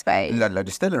Folk Expo, Ludlow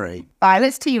Distillery,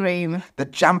 Violet's Tea Room, the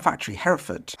Jam Factory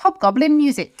Hereford, Hobgoblin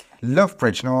Music,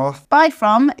 Lovebridge North, By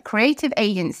From Creative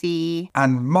Agency,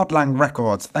 and Modlang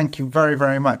Records. Thank you very,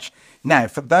 very much. Now,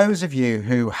 for those of you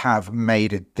who have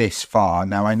made it this far,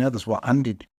 now I know there's what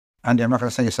Andy, I'm not going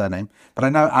to say your surname, but I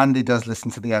know Andy does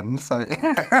listen to the end. So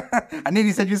I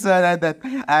nearly said your surname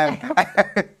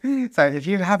then. So if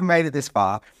you have made it this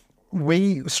far,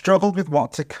 we struggled with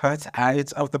what to cut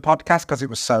out of the podcast because it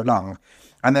was so long.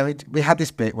 And then we had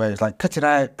this bit where it was like, cut it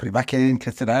out, put it back in,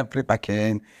 cut it out, put it back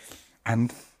in.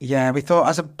 And yeah, we thought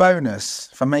as a bonus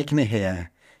for making it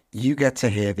here, you get to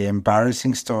hear the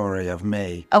embarrassing story of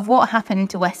me. Of what happened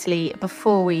to Wesley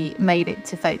before we made it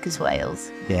to Focus Wales.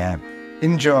 Yeah.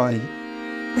 Enjoy.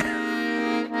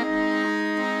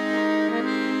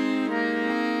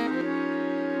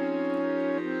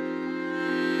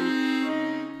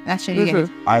 That's really good.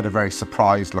 I had a very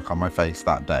surprised look on my face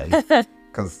that day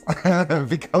because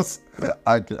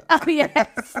I did. Oh,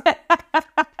 yes.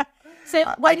 So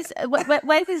where's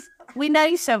we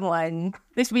know someone,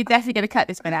 we're definitely going to cut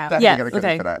this bit out. Definitely gonna cut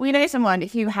this bit out. We know someone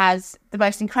who has the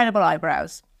most incredible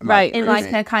eyebrows. Right. In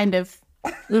like a kind of,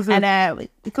 and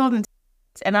we called them,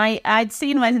 and I'd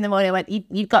seen one in the morning. I went,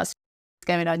 you've got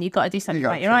going on. You've got to do something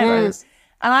about your eyebrows.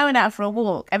 And I went out for a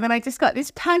walk, and then I just got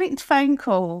this panicked phone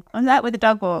call. I was out with a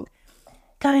dog walk,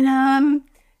 going,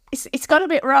 it's got a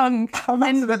bit wrong. I'm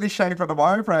accidentally shaved one of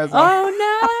my eyebrows. Oh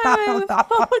no! Oh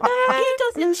no!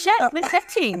 He doesn't check the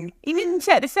setting. He didn't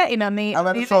check the setting on the. And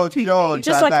then I saw George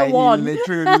just that like a day, one. he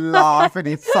literally laughing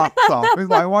his socks off. He's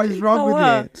like, what is wrong with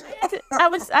you?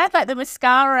 I had like the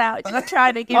mascara out, just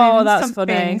trying to give him that's something,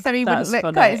 funny. so he That's wouldn't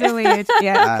look funny. quite so weird.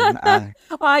 Yeah.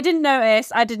 Oh, I didn't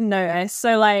notice.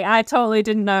 So like, I totally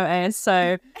didn't notice.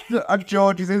 So And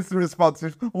George's instant response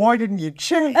is, why didn't you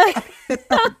check?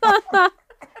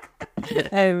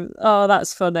 oh,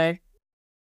 that's funny.